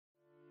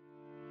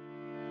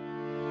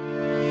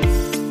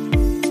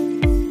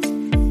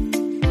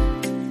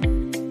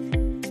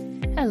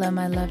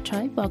Hello, my love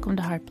tribe. Welcome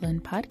to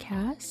Heartblend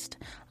Podcast.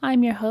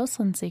 I'm your host,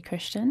 Lindsay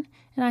Christian,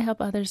 and I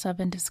help others love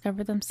and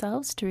discover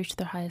themselves to reach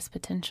their highest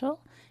potential.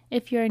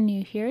 If you're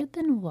new here,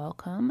 then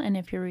welcome, and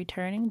if you're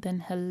returning,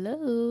 then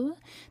hello.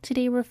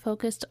 Today we're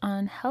focused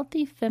on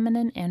healthy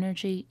feminine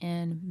energy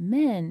in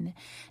men.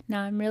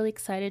 Now, I'm really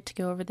excited to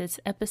go over this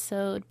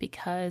episode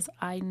because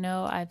I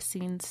know I've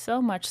seen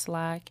so much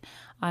slack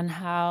on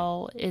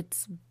how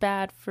it's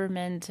bad for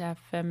men to have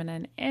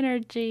feminine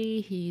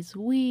energy. He's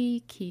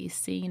weak, he's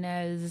seen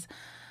as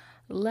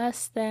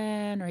less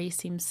than, or he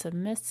seems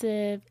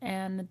submissive,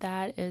 and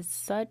that is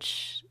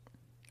such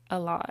a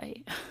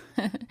lie.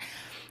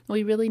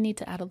 We really need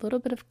to add a little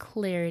bit of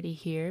clarity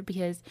here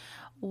because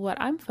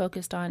what I'm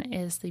focused on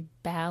is the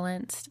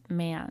balanced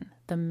man,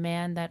 the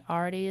man that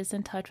already is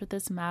in touch with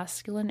his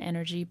masculine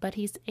energy, but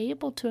he's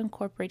able to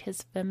incorporate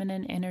his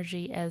feminine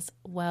energy as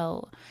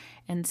well.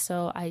 And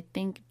so I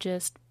think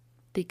just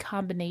the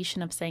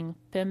combination of saying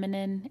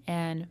feminine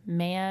and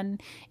man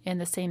in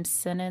the same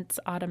sentence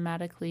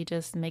automatically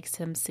just makes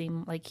him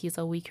seem like he's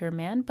a weaker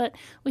man. But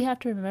we have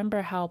to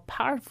remember how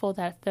powerful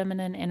that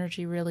feminine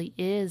energy really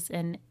is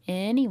in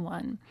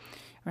anyone,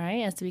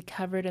 right? As we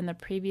covered in the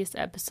previous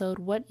episode,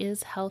 what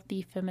is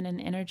healthy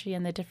feminine energy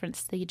and the different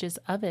stages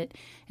of it?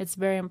 It's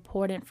very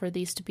important for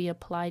these to be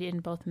applied in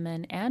both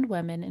men and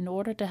women in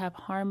order to have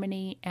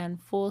harmony and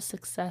full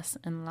success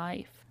in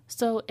life.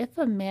 So if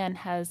a man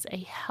has a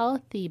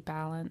healthy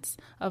balance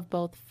of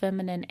both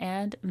feminine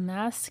and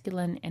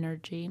masculine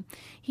energy,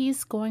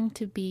 he's going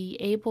to be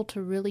able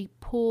to really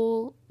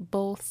pull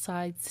both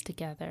sides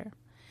together.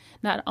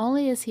 Not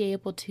only is he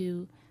able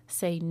to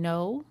say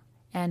no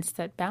and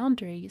set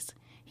boundaries,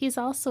 he's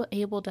also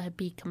able to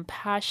be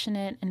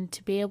compassionate and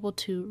to be able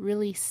to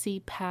really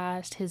see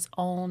past his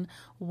own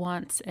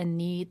wants and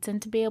needs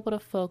and to be able to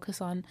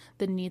focus on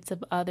the needs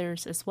of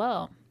others as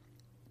well.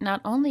 Not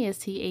only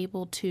is he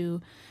able to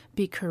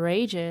be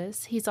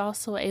courageous, he's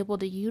also able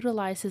to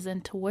utilize his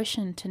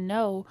intuition to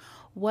know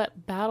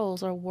what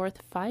battles are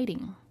worth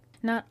fighting.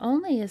 Not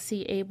only is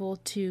he able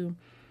to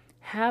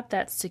have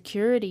that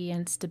security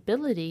and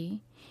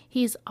stability,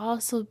 he's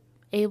also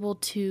able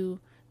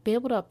to be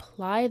able to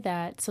apply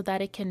that so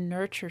that it can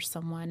nurture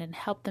someone and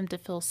help them to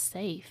feel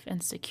safe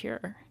and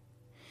secure.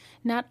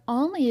 Not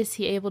only is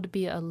he able to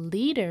be a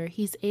leader,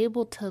 he's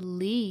able to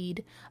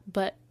lead,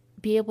 but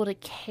be able to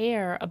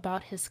care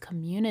about his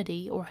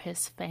community or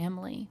his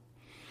family.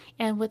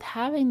 And with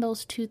having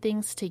those two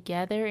things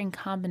together in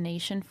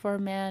combination for a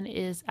man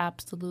is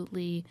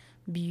absolutely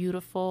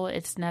beautiful.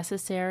 It's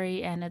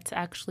necessary and it's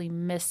actually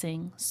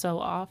missing so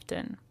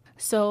often.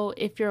 So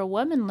if you're a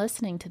woman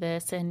listening to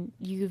this and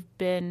you've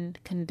been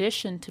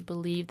conditioned to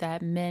believe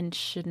that men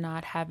should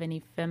not have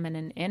any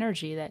feminine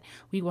energy, that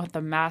we want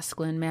the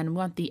masculine man, we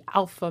want the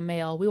alpha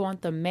male, we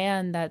want the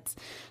man that's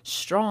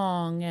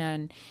strong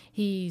and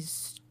he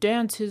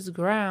stands his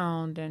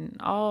ground and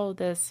all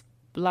this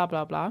blah,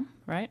 blah, blah,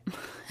 right?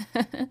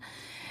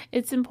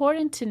 It's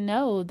important to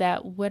know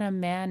that when a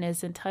man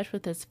is in touch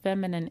with his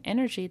feminine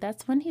energy,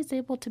 that's when he's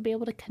able to be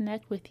able to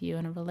connect with you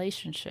in a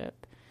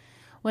relationship.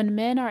 When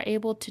men are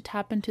able to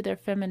tap into their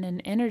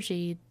feminine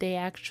energy, they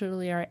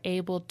actually are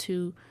able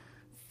to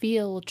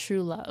feel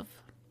true love.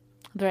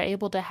 They're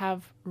able to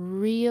have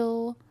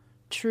real,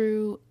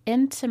 true,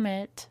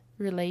 intimate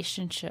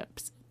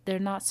relationships. They're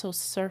not so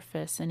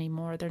surface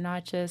anymore. They're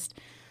not just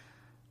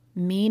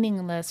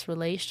meaningless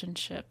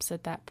relationships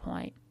at that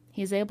point.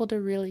 He's able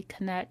to really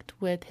connect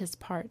with his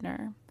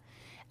partner.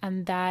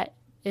 And that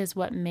is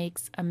what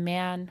makes a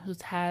man who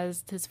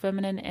has his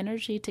feminine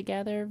energy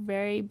together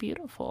very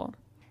beautiful.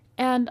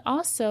 And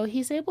also,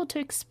 he's able to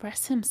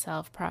express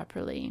himself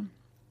properly.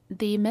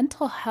 The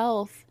mental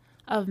health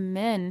of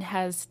men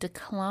has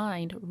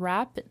declined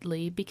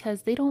rapidly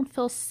because they don't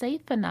feel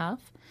safe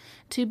enough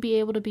to be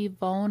able to be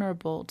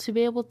vulnerable, to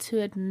be able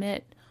to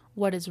admit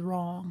what is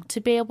wrong,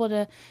 to be able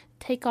to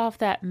take off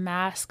that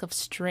mask of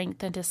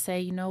strength and to say,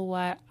 you know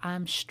what,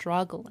 I'm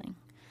struggling.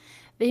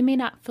 They may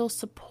not feel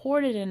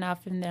supported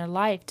enough in their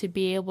life to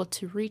be able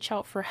to reach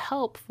out for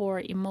help, for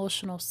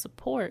emotional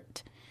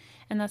support.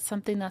 And that's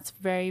something that's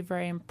very,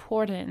 very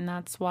important. And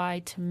that's why,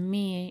 to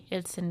me,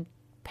 it's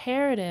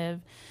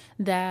imperative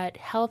that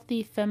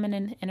healthy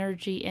feminine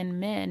energy in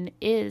men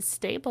is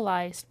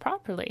stabilized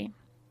properly.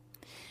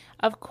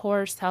 Of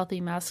course, healthy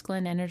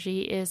masculine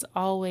energy is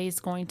always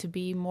going to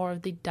be more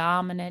of the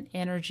dominant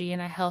energy in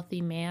a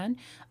healthy man,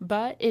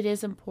 but it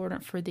is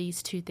important for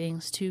these two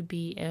things to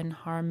be in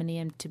harmony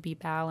and to be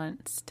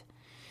balanced.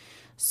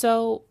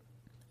 So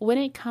when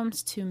it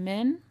comes to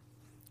men,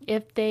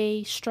 if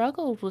they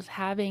struggled with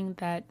having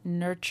that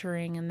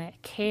nurturing and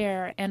that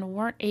care and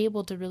weren't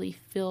able to really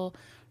feel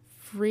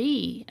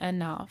free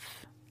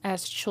enough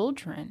as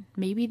children,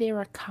 maybe they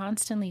were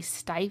constantly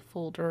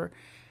stifled or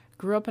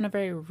grew up in a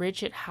very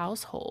rigid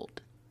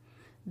household,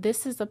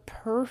 this is a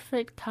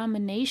perfect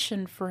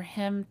combination for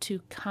him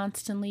to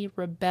constantly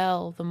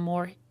rebel the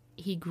more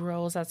he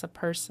grows as a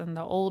person.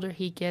 The older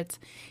he gets,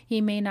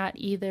 he may not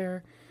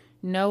either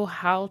know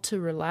how to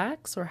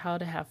relax or how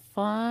to have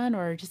fun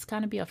or just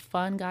kind of be a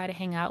fun guy to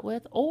hang out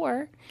with,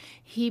 or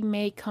he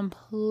may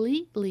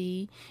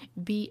completely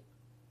be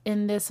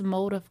in this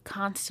mode of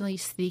constantly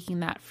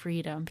seeking that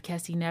freedom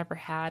because he never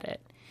had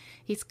it.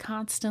 He's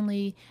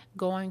constantly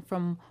going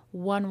from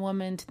one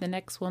woman to the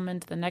next woman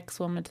to the next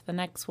woman to the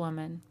next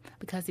woman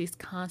because he's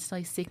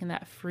constantly seeking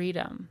that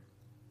freedom.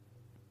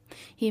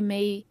 He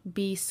may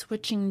be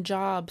switching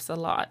jobs a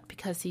lot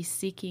because he's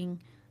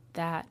seeking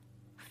that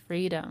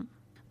freedom,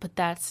 but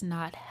that's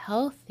not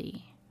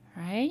healthy,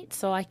 right?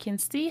 So I can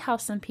see how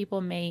some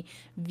people may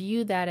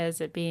view that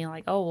as it being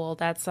like, oh, well,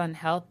 that's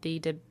unhealthy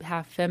to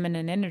have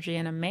feminine energy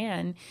in a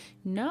man.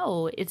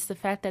 No, it's the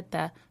fact that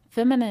the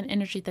feminine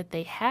energy that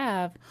they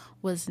have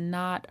was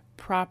not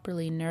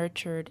properly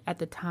nurtured at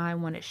the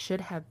time when it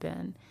should have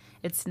been.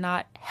 It's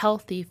not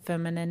healthy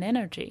feminine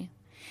energy.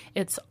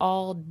 It's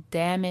all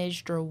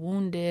damaged or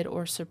wounded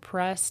or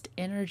suppressed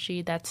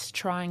energy that's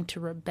trying to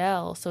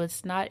rebel. So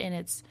it's not in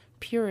its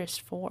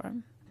purest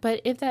form.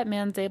 But if that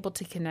man's able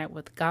to connect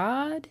with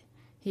God,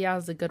 he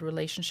has a good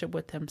relationship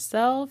with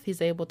himself,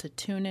 he's able to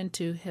tune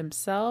into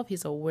himself,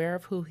 he's aware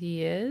of who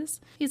he is.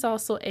 He's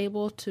also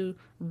able to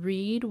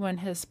read when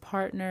his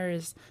partner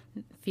is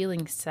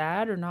feeling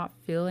sad or not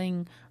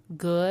feeling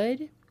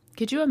good.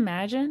 Could you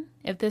imagine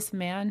if this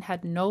man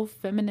had no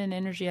feminine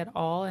energy at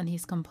all and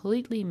he's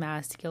completely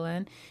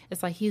masculine?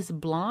 It's like he's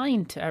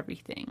blind to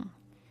everything.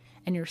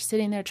 And you're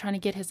sitting there trying to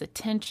get his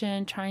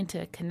attention, trying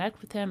to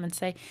connect with him and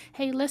say,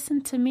 hey,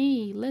 listen to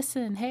me.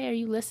 Listen. Hey, are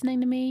you listening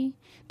to me?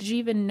 Did you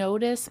even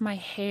notice my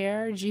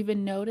hair? Did you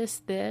even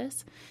notice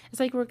this? It's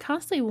like we're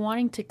constantly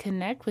wanting to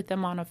connect with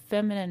him on a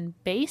feminine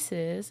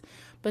basis,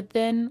 but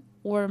then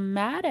we're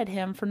mad at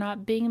him for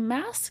not being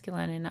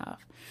masculine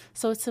enough.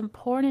 So it's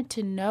important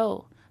to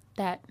know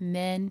that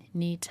men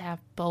need to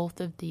have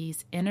both of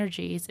these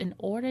energies in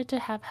order to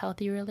have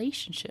healthy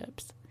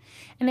relationships.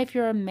 And if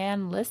you're a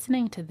man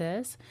listening to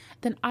this,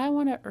 then I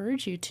want to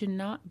urge you to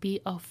not be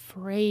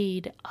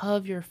afraid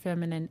of your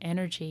feminine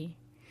energy.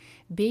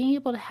 Being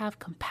able to have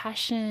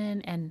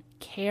compassion and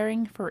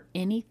caring for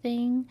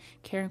anything,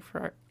 caring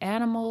for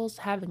animals,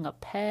 having a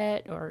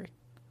pet or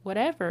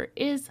whatever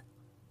is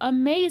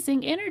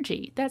amazing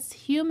energy. That's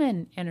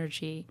human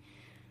energy.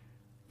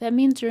 That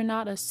means you're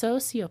not a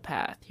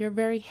sociopath. You're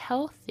very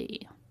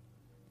healthy.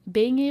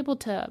 Being able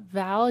to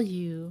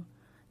value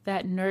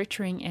that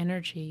nurturing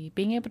energy,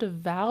 being able to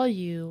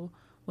value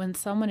when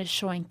someone is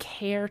showing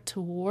care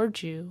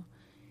towards you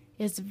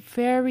is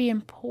very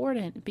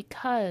important,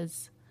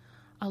 because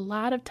a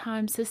lot of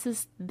times this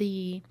is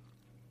the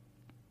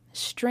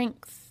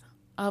strength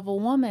of a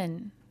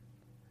woman,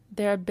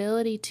 their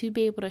ability to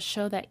be able to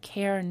show that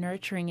care and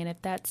nurturing. And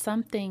if that's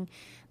something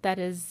that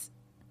is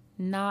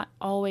not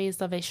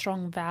always of a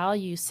strong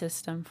value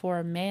system for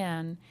a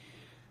man,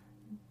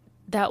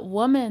 that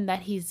woman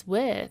that he's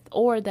with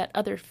or that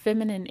other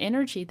feminine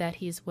energy that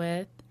he's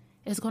with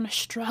is going to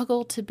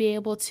struggle to be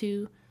able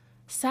to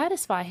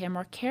satisfy him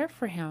or care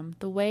for him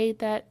the way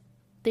that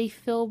they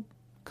feel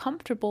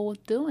comfortable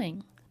with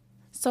doing.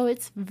 So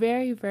it's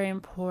very, very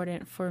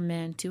important for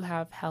men to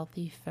have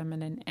healthy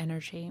feminine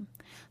energy.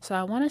 So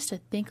I want us to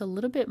think a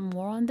little bit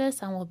more on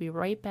this, and we'll be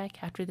right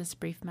back after this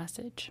brief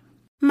message.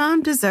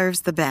 Mom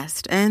deserves the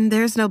best, and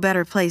there's no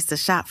better place to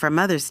shop for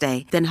Mother's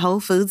Day than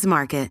Whole Foods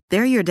Market.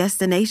 They're your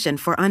destination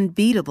for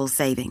unbeatable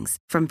savings,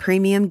 from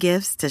premium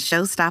gifts to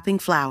show-stopping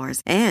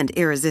flowers and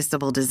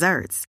irresistible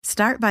desserts.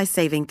 Start by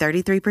saving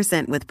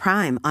 33% with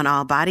Prime on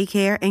all body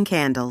care and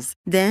candles.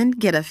 Then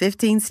get a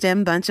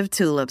 15-stem bunch of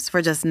tulips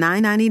for just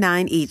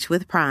 $9.99 each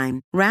with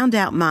Prime. Round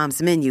out Mom's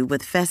menu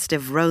with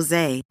festive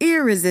rosé,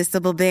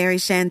 irresistible berry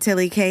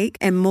chantilly cake,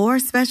 and more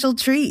special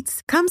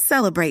treats. Come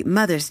celebrate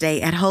Mother's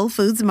Day at Whole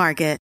Foods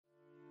Market.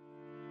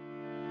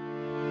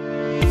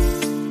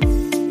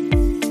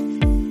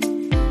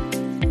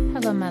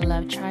 Hello, my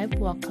love tribe.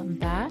 Welcome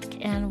back.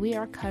 And we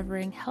are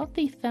covering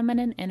healthy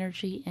feminine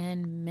energy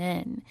in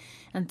men.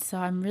 And so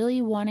I'm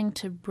really wanting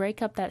to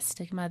break up that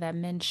stigma that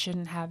men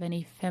shouldn't have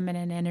any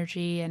feminine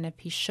energy. And if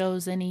he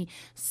shows any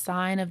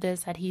sign of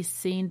this, that he's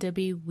seen to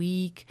be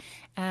weak.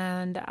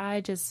 And I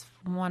just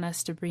want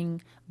us to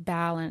bring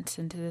balance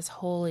into this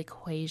whole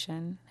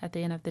equation at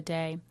the end of the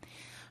day.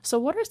 So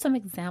what are some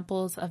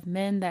examples of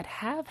men that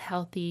have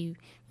healthy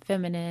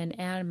feminine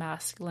and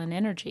masculine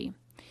energy?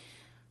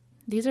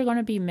 These are going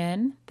to be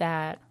men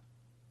that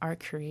are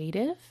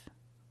creative.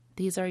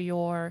 These are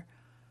your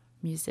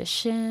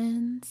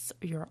musicians,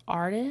 your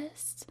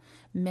artists,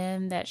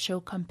 men that show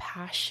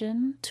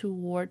compassion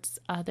towards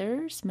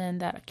others, men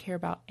that care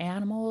about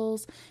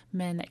animals,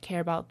 men that care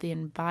about the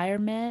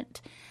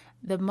environment.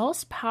 The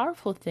most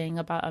powerful thing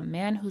about a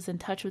man who's in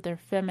touch with their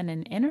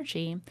feminine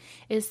energy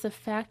is the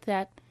fact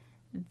that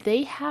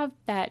they have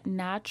that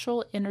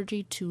natural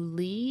energy to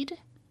lead,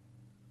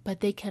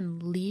 but they can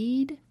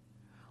lead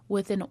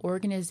with an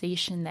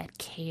organization that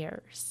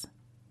cares.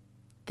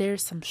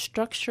 There's some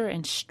structure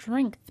and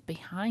strength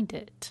behind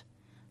it.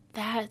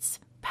 That's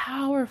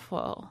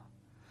powerful.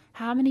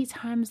 How many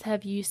times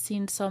have you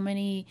seen so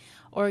many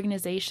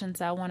organizations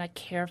that want to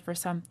care for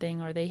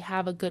something, or they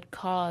have a good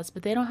cause,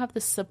 but they don't have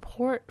the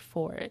support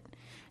for it?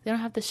 They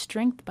don't have the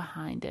strength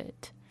behind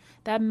it.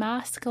 That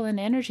masculine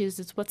energy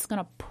is what's going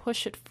to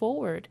push it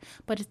forward,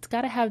 but it's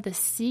got to have the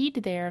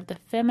seed there of the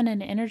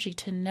feminine energy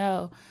to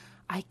know,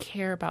 I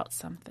care about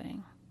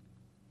something.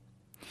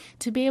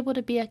 To be able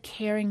to be a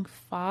caring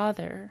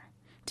father,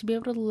 to be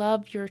able to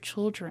love your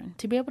children,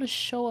 to be able to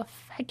show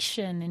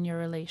affection in your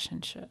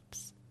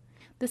relationships.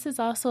 This is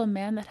also a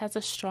man that has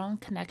a strong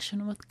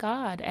connection with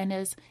God and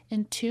is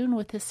in tune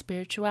with his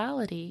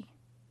spirituality.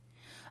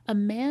 A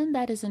man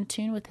that is in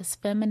tune with his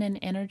feminine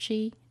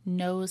energy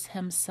knows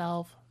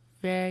himself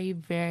very,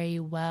 very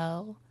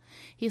well.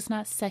 He's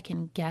not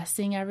second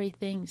guessing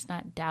everything. He's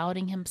not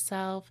doubting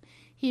himself.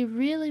 He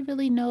really,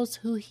 really knows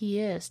who he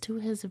is to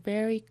his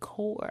very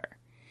core.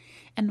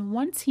 And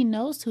once he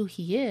knows who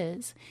he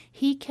is,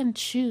 he can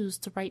choose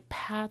the right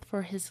path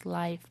for his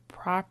life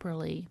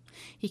properly.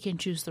 He can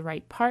choose the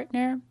right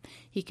partner.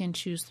 He can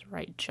choose the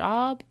right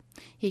job.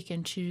 He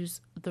can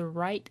choose the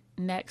right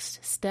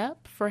next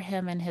step for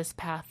him in his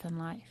path in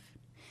life.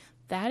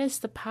 That is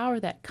the power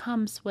that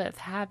comes with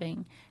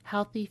having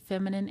healthy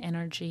feminine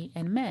energy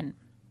in men.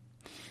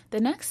 The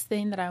next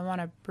thing that I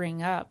want to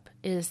bring up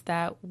is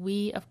that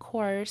we, of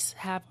course,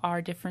 have our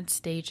different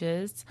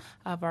stages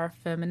of our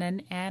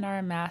feminine and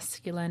our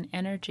masculine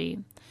energy.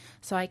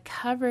 So I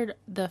covered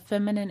the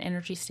feminine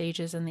energy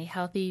stages in the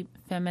healthy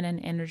feminine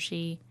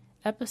energy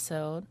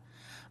episode.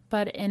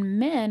 But in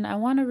men, I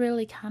want to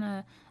really kind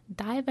of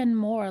dive in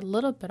more a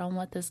little bit on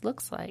what this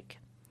looks like.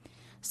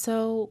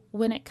 So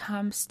when it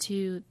comes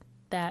to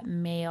that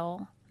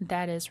male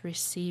that is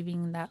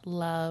receiving that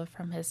love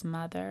from his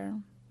mother,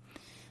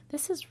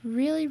 this is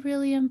really,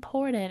 really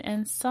important.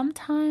 And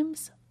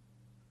sometimes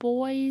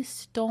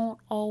boys don't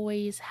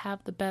always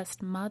have the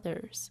best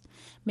mothers.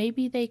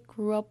 Maybe they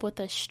grew up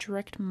with a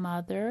strict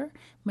mother.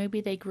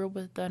 Maybe they grew up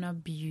with an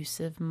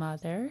abusive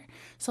mother.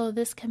 So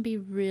this can be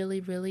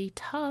really, really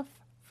tough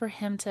for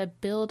him to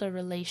build a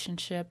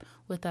relationship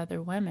with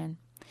other women.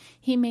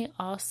 He may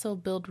also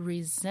build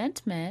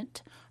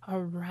resentment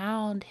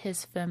around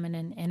his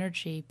feminine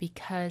energy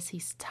because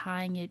he's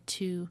tying it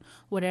to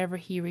whatever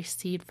he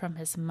received from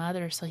his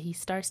mother. So he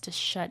starts to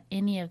shut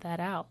any of that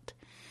out.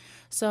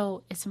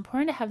 So it's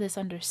important to have this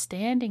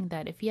understanding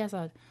that if he has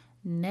a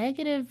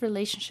negative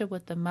relationship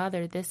with the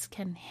mother, this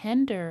can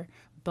hinder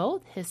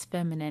both his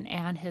feminine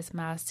and his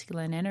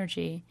masculine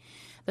energy.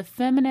 The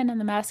feminine and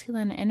the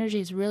masculine energy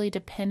is really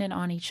dependent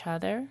on each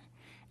other.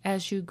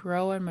 As you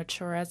grow and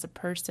mature as a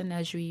person,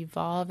 as you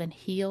evolve and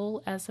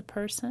heal as a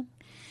person.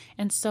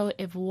 And so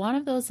if one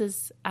of those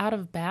is out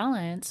of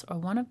balance or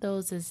one of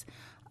those is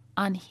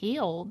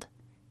unhealed,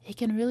 it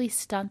can really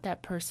stunt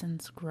that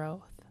person's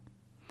growth.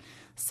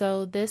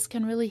 So this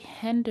can really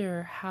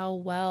hinder how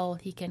well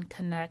he can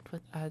connect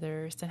with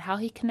others, and how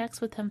he connects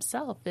with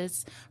himself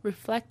is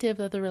reflective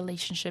of the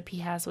relationship he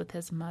has with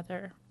his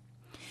mother.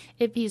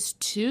 If he's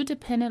too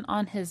dependent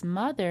on his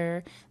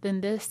mother, then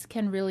this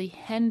can really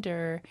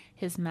hinder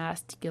his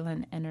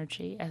masculine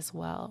energy as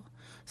well.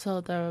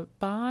 So the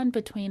bond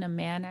between a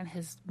man and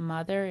his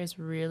mother is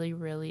really,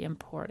 really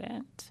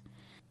important.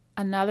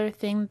 Another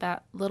thing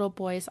that little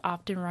boys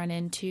often run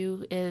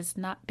into is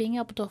not being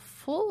able to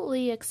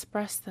fully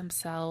express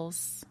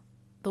themselves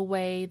the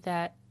way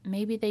that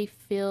maybe they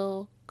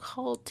feel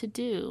called to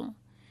do.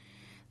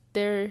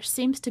 There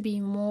seems to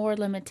be more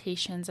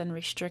limitations and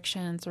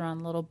restrictions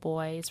around little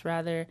boys.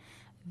 Rather,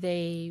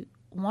 they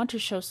want to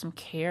show some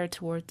care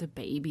towards the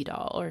baby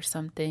doll or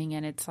something,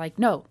 and it's like,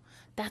 no,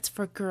 that's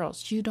for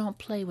girls. You don't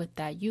play with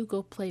that. You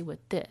go play with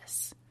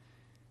this.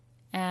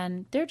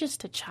 And they're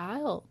just a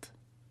child,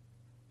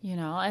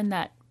 and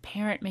that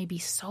parent may be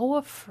so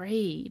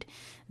afraid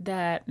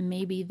that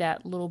maybe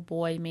that little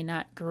boy may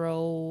not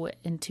grow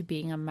into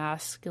being a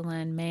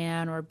masculine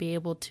man or be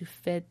able to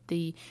fit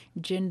the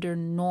gender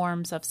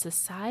norms of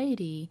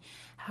society.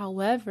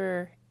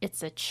 However,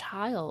 it's a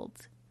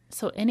child.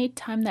 So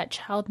anytime that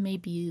child may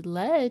be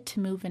led to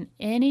move in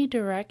any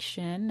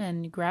direction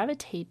and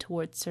gravitate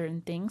towards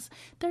certain things,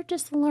 they're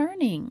just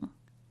learning.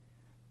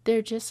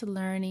 They're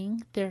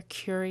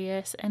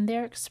curious, and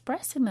they're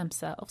expressing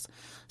themselves.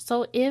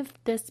 So if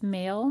this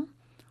male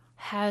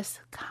has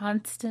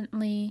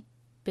constantly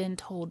been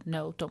told,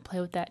 no, don't play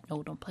with that,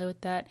 no, don't play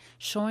with that,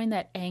 showing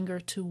that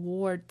anger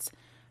towards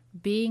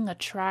being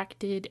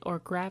attracted or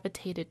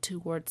gravitated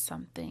towards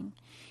something,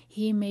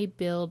 he may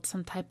build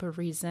some type of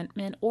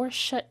resentment or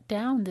shut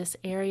down this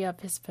area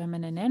of his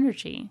feminine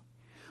energy,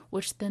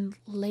 which then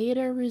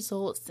later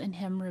results in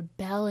him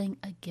rebelling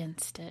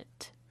against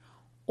it,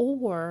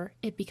 or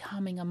it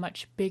becoming a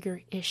much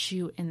bigger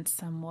issue in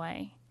some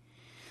way.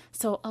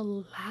 So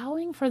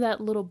allowing for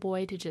that little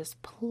boy to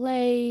just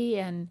play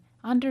and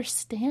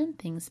understand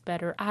things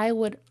better. I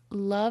would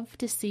love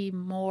to see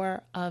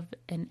more of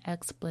an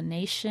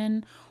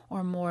explanation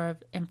or more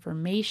of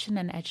information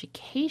and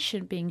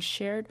education being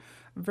shared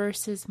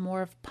versus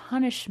more of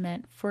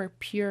punishment for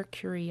pure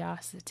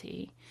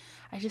curiosity.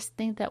 I just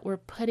think that we're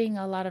putting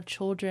a lot of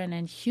children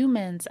and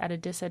humans at a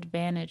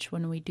disadvantage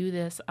when we do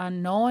this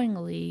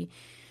unknowingly,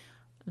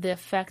 the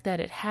effect that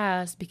it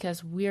has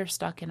because we're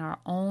stuck in our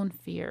own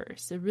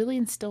fears. It really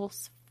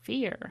instills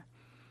fear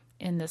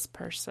in this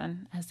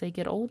person as they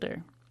get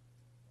older.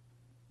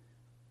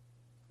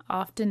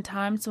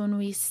 Oftentimes when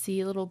we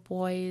see little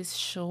boys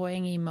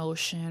showing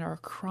emotion or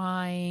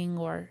crying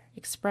or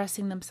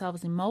expressing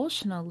themselves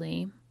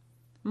emotionally,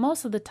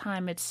 most of the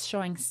time it's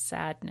showing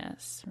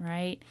sadness,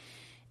 right?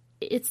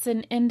 It's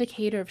an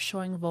indicator of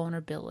showing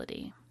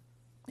vulnerability.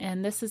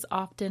 And this is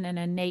often an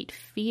innate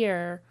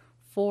fear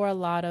for a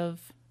lot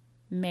of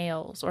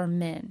males or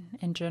men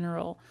in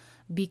general,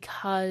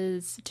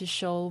 because to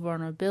show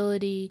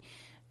vulnerability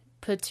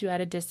puts you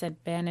at a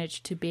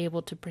disadvantage to be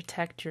able to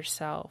protect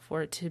yourself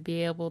or to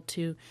be able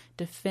to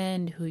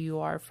defend who you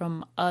are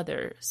from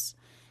others.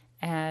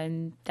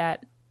 And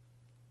that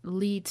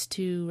leads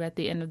to, at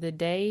the end of the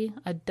day,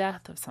 a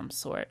death of some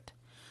sort.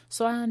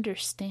 So I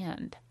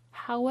understand.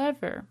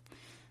 However,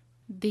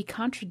 the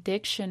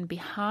contradiction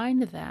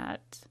behind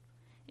that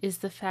is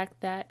the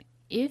fact that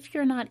if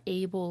you're not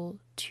able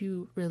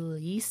to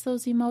release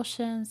those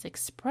emotions,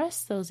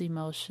 express those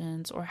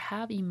emotions, or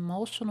have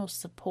emotional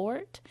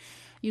support,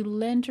 you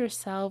lend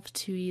yourself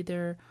to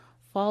either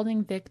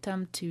falling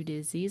victim to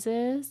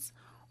diseases,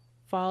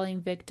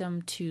 falling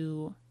victim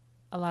to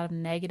a lot of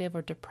negative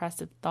or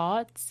depressive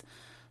thoughts,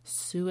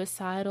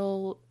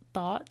 suicidal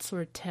thoughts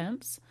or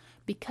attempts,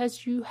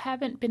 because you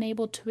haven't been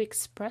able to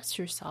express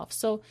yourself.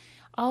 So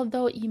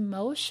although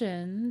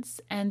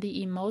emotions and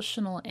the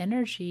emotional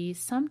energy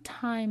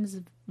sometimes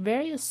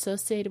very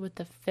associated with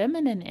the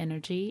feminine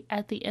energy,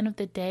 at the end of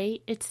the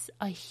day, it's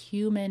a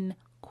human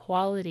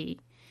quality.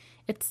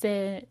 It's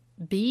a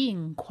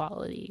being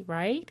quality,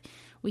 right?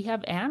 We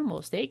have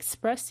animals, they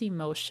express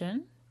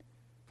emotion.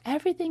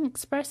 Everything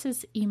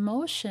expresses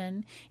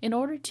emotion in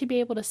order to be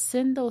able to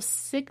send those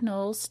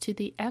signals to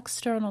the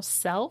external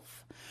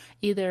self,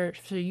 either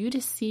for you to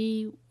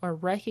see or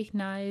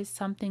recognize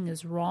something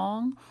is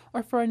wrong,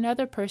 or for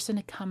another person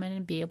to come in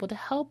and be able to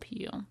help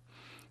you.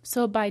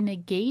 So by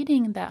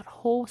negating that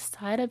whole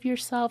side of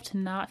yourself to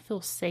not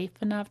feel safe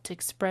enough to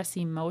express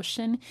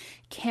emotion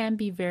can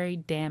be very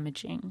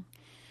damaging.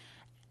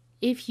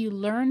 If you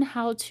learn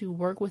how to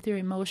work with your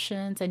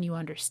emotions and you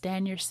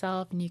understand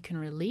yourself and you can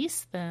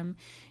release them,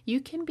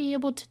 you can be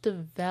able to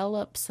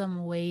develop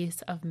some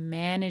ways of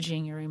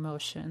managing your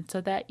emotions so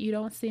that you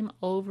don't seem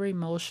over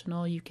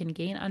emotional. You can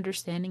gain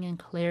understanding and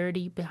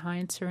clarity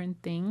behind certain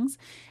things,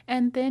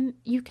 and then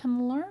you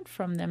can learn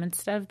from them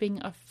instead of being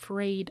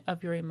afraid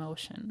of your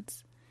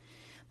emotions.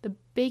 The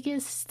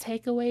biggest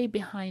takeaway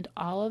behind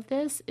all of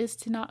this is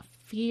to not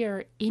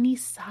fear any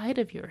side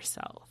of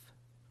yourself.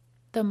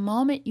 The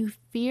moment you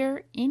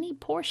fear any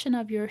portion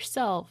of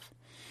yourself,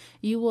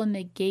 you will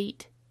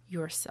negate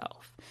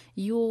yourself.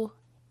 You will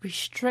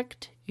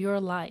restrict your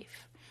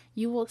life.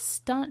 You will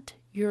stunt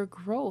your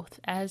growth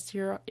as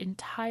your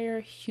entire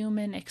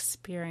human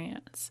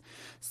experience.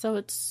 So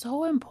it's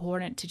so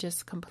important to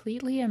just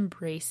completely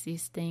embrace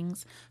these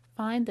things.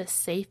 Find the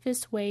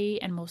safest way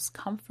and most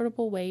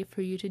comfortable way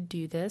for you to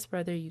do this,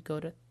 whether you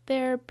go to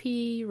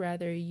therapy,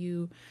 whether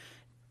you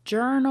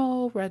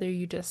journal, whether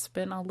you just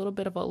spend a little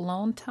bit of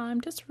alone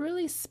time. Just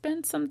really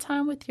spend some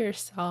time with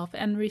yourself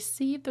and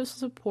receive the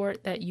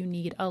support that you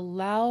need.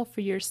 Allow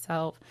for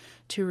yourself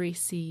to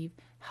receive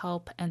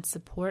help and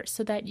support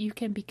so that you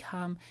can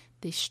become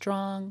the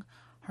strong,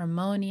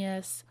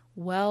 harmonious,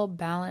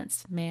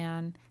 well-balanced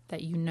man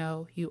that you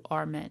know you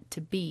are meant to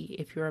be.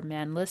 If you're a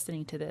man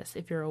listening to this,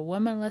 if you're a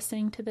woman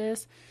listening to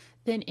this,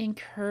 then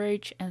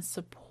encourage and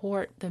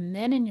support the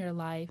men in your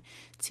life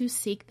to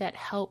seek that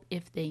help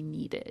if they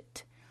need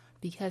it.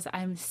 Because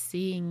I'm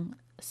seeing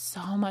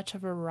so much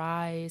of a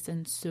rise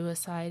in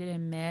suicide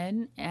in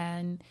men,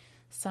 and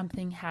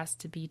something has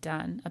to be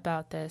done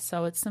about this.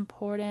 So it's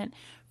important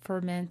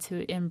for men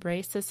to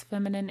embrace this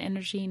feminine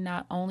energy,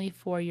 not only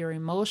for your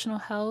emotional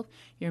health,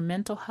 your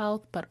mental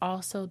health, but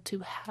also to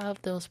have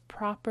those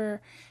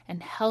proper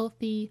and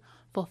healthy,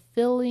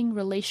 fulfilling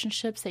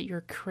relationships that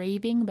you're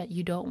craving but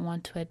you don't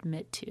want to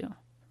admit to.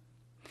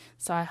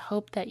 So I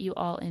hope that you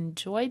all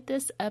enjoyed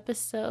this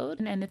episode.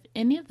 And if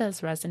any of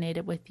those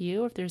resonated with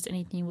you, or if there's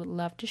anything you would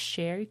love to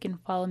share, you can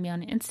follow me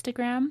on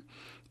Instagram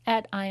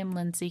at I am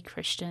Lindsay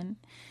Christian.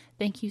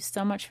 Thank you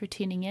so much for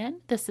tuning in.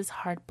 This is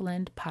Heart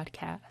Blend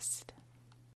Podcast.